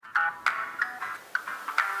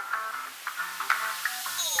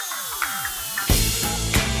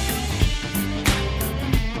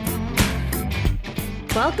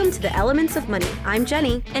Welcome to the Elements of Money. I'm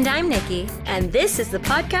Jenny. And I'm Nikki. And this is the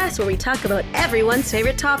podcast where we talk about everyone's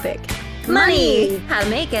favorite topic. Money! How to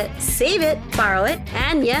make it, Save it. borrow it,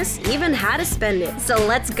 And yes, even how to spend it. so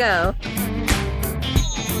let's go.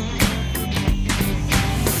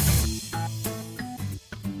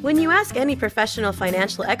 When you ask any professional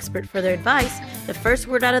financial expert for their advice, the first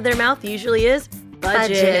word out of their mouth usually is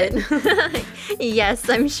budget. Yes,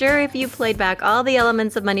 I'm sure if you played back all the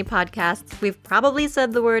Elements of Money podcasts, we've probably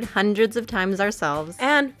said the word hundreds of times ourselves.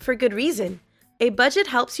 And for good reason. A budget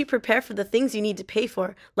helps you prepare for the things you need to pay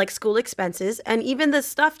for, like school expenses, and even the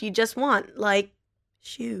stuff you just want, like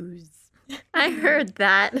shoes. I heard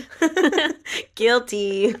that.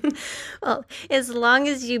 Guilty. Well, as long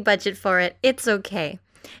as you budget for it, it's okay.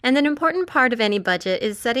 And an important part of any budget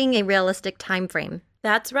is setting a realistic time frame.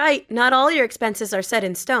 That's right. Not all your expenses are set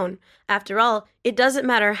in stone. After all, it doesn't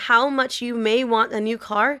matter how much you may want a new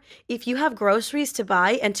car. If you have groceries to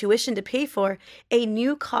buy and tuition to pay for, a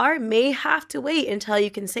new car may have to wait until you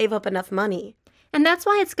can save up enough money. And that's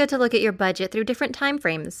why it's good to look at your budget through different time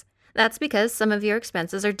frames. That's because some of your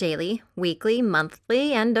expenses are daily, weekly,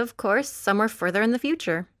 monthly, and of course, some are further in the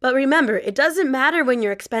future. But remember, it doesn't matter when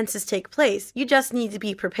your expenses take place. You just need to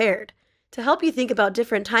be prepared. To help you think about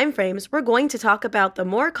different time frames, we're going to talk about the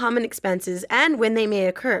more common expenses and when they may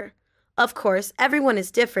occur. Of course, everyone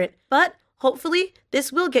is different, but hopefully,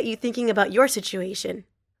 this will get you thinking about your situation.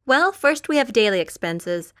 Well, first we have daily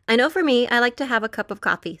expenses. I know for me, I like to have a cup of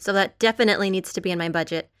coffee, so that definitely needs to be in my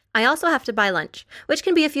budget. I also have to buy lunch, which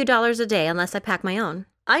can be a few dollars a day unless I pack my own.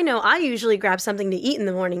 I know I usually grab something to eat in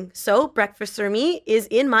the morning, so breakfast for me is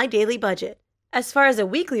in my daily budget. As far as a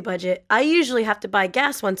weekly budget, I usually have to buy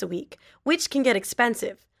gas once a week, which can get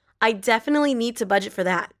expensive. I definitely need to budget for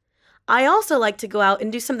that. I also like to go out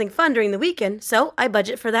and do something fun during the weekend, so I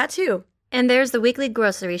budget for that too. And there's the weekly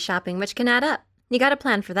grocery shopping, which can add up. You gotta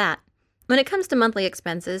plan for that. When it comes to monthly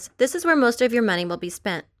expenses, this is where most of your money will be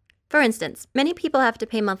spent. For instance, many people have to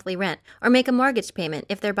pay monthly rent or make a mortgage payment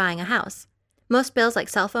if they're buying a house. Most bills like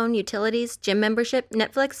cell phone, utilities, gym membership,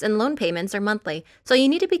 Netflix, and loan payments are monthly, so you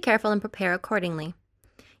need to be careful and prepare accordingly.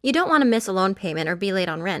 You don't want to miss a loan payment or be late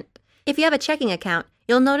on rent. If you have a checking account,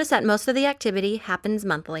 you'll notice that most of the activity happens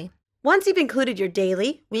monthly. Once you've included your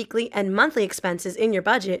daily, weekly, and monthly expenses in your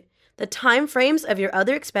budget, the time frames of your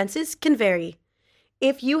other expenses can vary.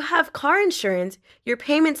 If you have car insurance, your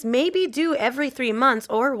payments may be due every 3 months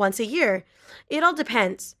or once a year. It all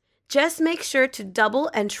depends. Just make sure to double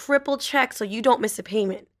and triple check so you don't miss a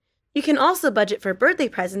payment. You can also budget for birthday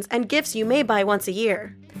presents and gifts you may buy once a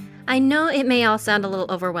year. I know it may all sound a little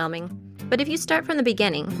overwhelming, but if you start from the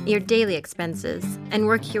beginning, your daily expenses, and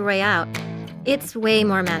work your way out, it's way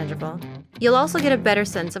more manageable. You'll also get a better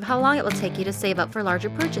sense of how long it will take you to save up for larger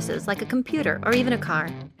purchases like a computer or even a car.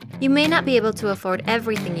 You may not be able to afford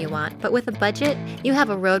everything you want, but with a budget, you have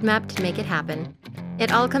a roadmap to make it happen.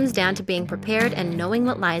 It all comes down to being prepared and knowing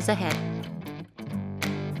what lies ahead.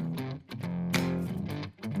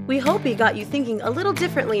 We hope we got you thinking a little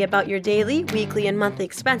differently about your daily, weekly, and monthly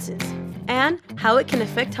expenses, and how it can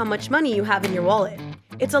affect how much money you have in your wallet.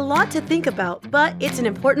 It's a lot to think about, but it's an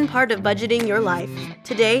important part of budgeting your life,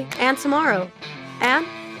 today and tomorrow. And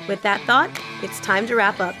with that thought, it's time to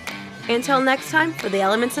wrap up. Until next time, for the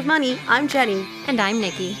Elements of Money, I'm Jenny. And I'm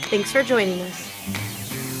Nikki. Thanks for joining us.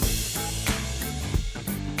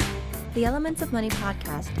 The Elements of Money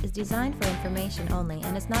podcast is designed for information only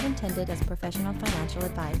and is not intended as professional financial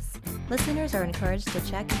advice. Listeners are encouraged to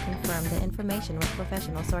check and confirm the information with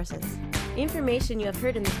professional sources. Information you have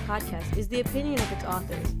heard in this podcast is the opinion of its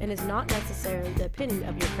authors and is not necessarily the opinion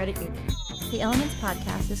of your credit union. The Elements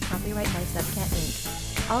podcast is copyright by Subcat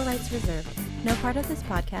Inc. All rights reserved. No part of this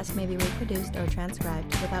podcast may be reproduced or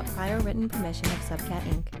transcribed without prior written permission of Subcat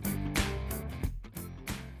Inc.